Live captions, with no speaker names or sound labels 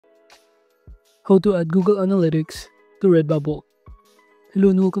How to add Google Analytics to Redbubble. Hello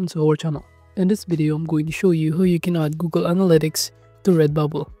and welcome to our channel. In this video, I'm going to show you how you can add Google Analytics to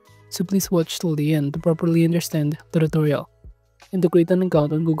Redbubble. So please watch till the end to properly understand the tutorial. And to create an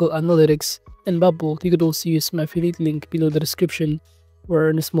account on Google Analytics and Bubble, you could also use my affiliate link below the description or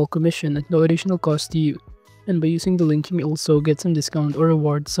earn a small commission at no additional cost to you. And by using the link, you may also get some discount or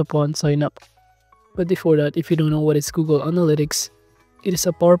rewards upon sign up. But before that, if you don't know what is Google Analytics, it is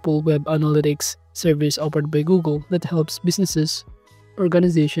a powerful web analytics service offered by Google that helps businesses,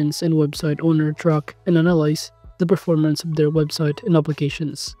 organizations, and website owners track and analyze the performance of their website and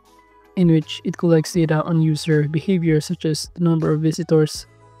applications, in which it collects data on user behavior such as the number of visitors,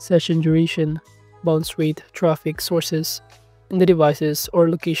 session duration, bounce rate, traffic sources, and the devices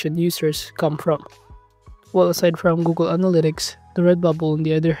or location users come from. While aside from Google Analytics, the Redbubble, on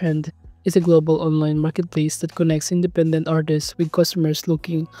the other hand, is a global online marketplace that connects independent artists with customers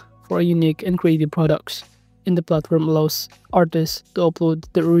looking for unique and creative products. And the platform allows artists to upload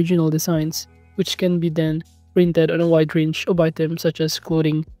their original designs, which can be then printed on a wide range of items such as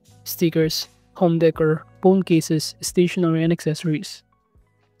clothing, stickers, home decor, phone cases, stationery, and accessories.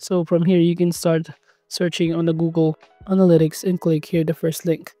 So from here, you can start searching on the Google Analytics and click here the first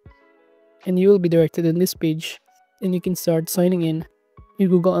link. And you will be directed in this page, and you can start signing in your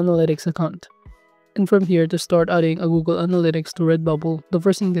Google Analytics account. And from here, to start adding a Google Analytics to Redbubble, the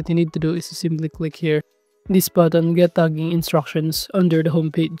first thing that you need to do is to simply click here this button, Get Tagging Instructions, under the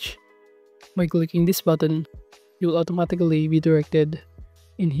home page. By clicking this button, you will automatically be directed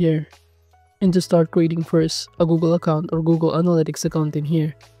in here. And to start creating first a Google account or Google Analytics account in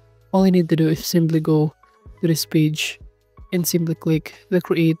here, all you need to do is simply go to this page and simply click the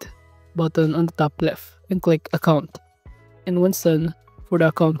Create button on the top left and click Account. And once done, for the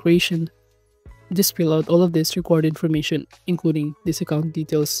account creation, just fill out all of this required information, including these account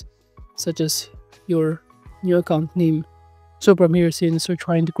details, such as your new account name. So from here, since we're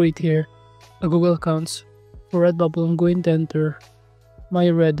trying to create here a Google accounts for Redbubble, I'm going to enter my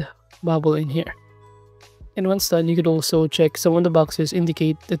Redbubble in here. And once done, you could also check some of the boxes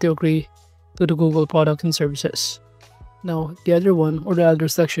indicate that you agree to the Google products and services. Now, the other one or the other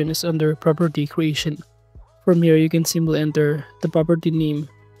section is under property creation. From here, you can simply enter the property name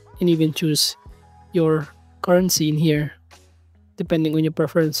and even choose your currency in here, depending on your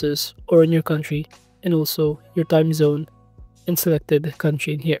preferences or in your country, and also your time zone and selected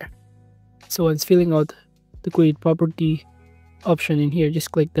country in here. So once filling out the create property option in here,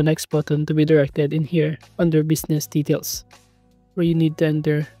 just click the next button to be directed in here under business details, where you need to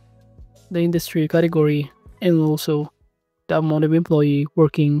enter the industry category and also the amount of employee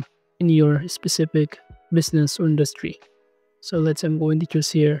working in your specific business or industry. So I'm going to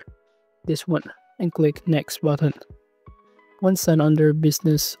choose here this one and click next button. Once done, under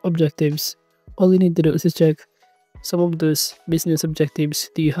business objectives, all you need to do is to check some of those business objectives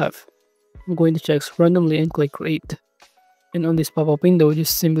that you have. I'm going to check randomly and click create. And on this pop-up window,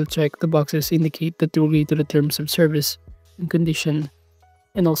 just simply check the boxes indicate that you agree to the terms of service and condition,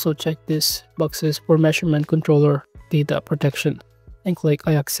 and also check these boxes for measurement controller data protection and click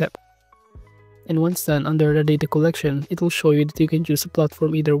I accept. And once done, under the data collection, it will show you that you can choose a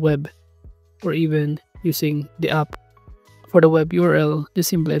platform, either web or even using the app. For the web URL, just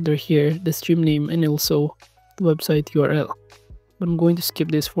simply enter here the stream name and also the website URL. But I'm going to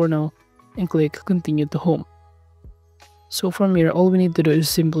skip this for now and click continue to home. So from here, all we need to do is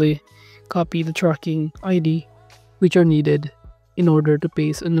simply copy the tracking ID which are needed in order to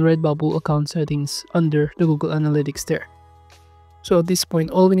paste in the Redbubble account settings under the Google Analytics there. So at this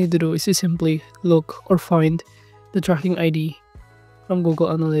point, all we need to do is to simply look or find the tracking ID from Google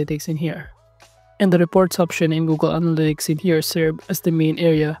Analytics in here. And the reports option in Google Analytics in here serve as the main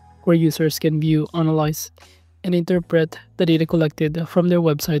area where users can view, analyze, and interpret the data collected from their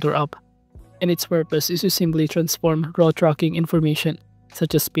website or app. And its purpose is to simply transform raw tracking information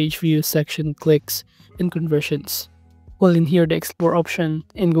such as page views, section clicks, and conversions. While in here, the Explore option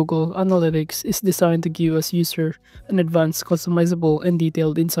in Google Analytics is designed to give us user an advanced, customizable, and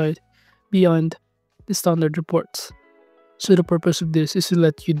detailed insight beyond the standard reports. So the purpose of this is to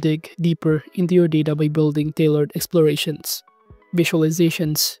let you dig deeper into your data by building tailored explorations,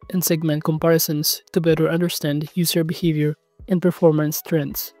 visualizations, and segment comparisons to better understand user behavior and performance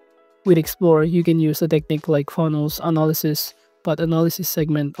trends. With Explore, you can use a technique like funnels analysis, path analysis,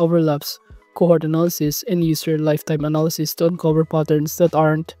 segment overlaps, cohort analysis, and user lifetime analysis to uncover patterns that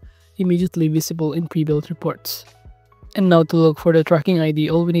aren't immediately visible in pre-built reports. And now to look for the tracking ID,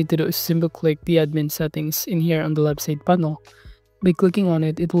 all we need to do is simply click the admin settings in here on the left side panel. By clicking on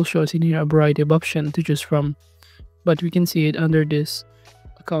it, it will show us in here a variety of options to choose from, but we can see it under this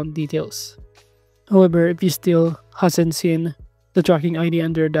account details. However, if you still hasn't seen the tracking ID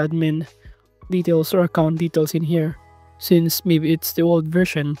under the admin details or account details in here, since maybe it's the old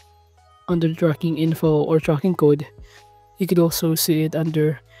version, under the tracking info or tracking code, you could also see it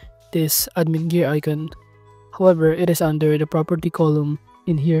under this admin gear icon. However, it is under the property column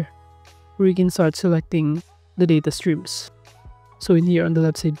in here, where you can start selecting the data streams. So in here on the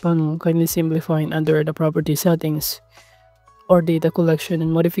left side panel, kindly simplify under the property settings or data collection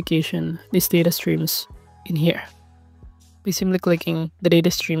and modification these data streams in here. By simply clicking the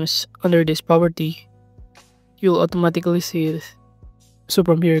data streams under this property, you'll automatically see it. So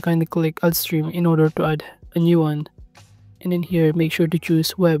from here, kindly click add stream in order to add a new one. And in here, make sure to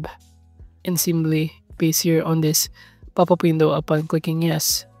choose web and simply paste here on this pop-up window upon clicking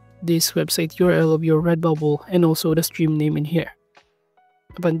yes, this website URL of your Redbubble and also the stream name in here.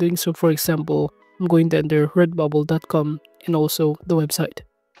 Upon doing so, for example, I'm going to enter redbubble.com and also the website.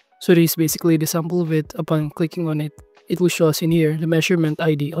 So this is basically the sample of it. Upon clicking on it, it will show us in here the measurement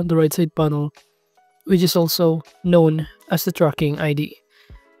ID on the right side panel, which is also known as the tracking ID.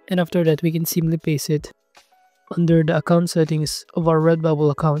 And after that, we can simply paste it under the account settings of our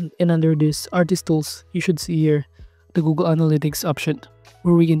Redbubble account, and under this artist tools, you should see here the Google Analytics option,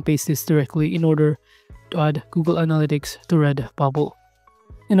 where we can paste this directly in order to add Google Analytics to Redbubble.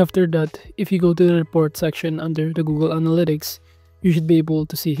 And after that, if you go to the report section under the Google Analytics, you should be able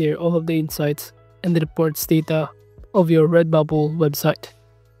to see here all of the insights and the reports data of your Redbubble website,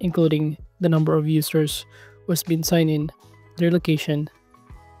 including the number of users who has been signed in, their location,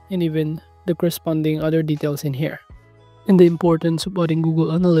 and even the corresponding other details in here. And the importance of adding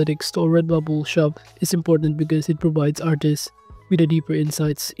Google Analytics to a Redbubble shop is important because it provides artists with a deeper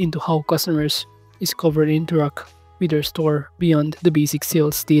insights into how customers discover and interact with their store beyond the basic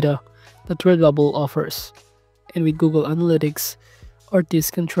sales data that Redbubble offers. And with Google Analytics,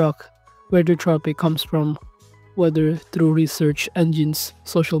 artists can track where their traffic comes from, whether through research engines,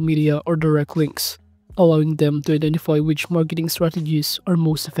 social media, or direct links, allowing them to identify which marketing strategies are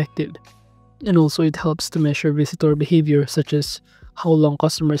most effective. And also it helps to measure visitor behavior, such as how long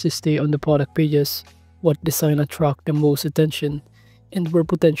customers stay on the product pages, what design attract the most attention, and where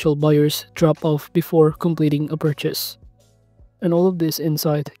potential buyers drop off before completing a purchase. And all of this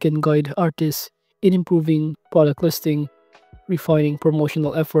insight can guide artists in improving product listing, refining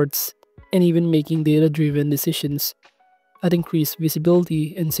promotional efforts, and even making data-driven decisions that increase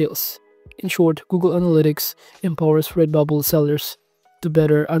visibility and sales. In short, Google Analytics empowers Redbubble sellers to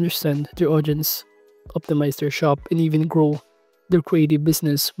better understand their audience, optimize their shop, and even grow their creative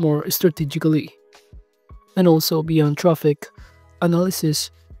business more strategically. And also beyond traffic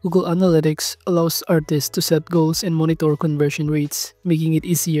analysis, Google Analytics allows artists to set goals and monitor conversion rates, making it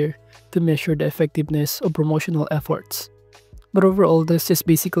easier to measure the effectiveness of promotional efforts. But overall, this is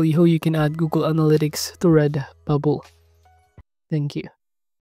basically how you can add Google Analytics to Redbubble. Thank you.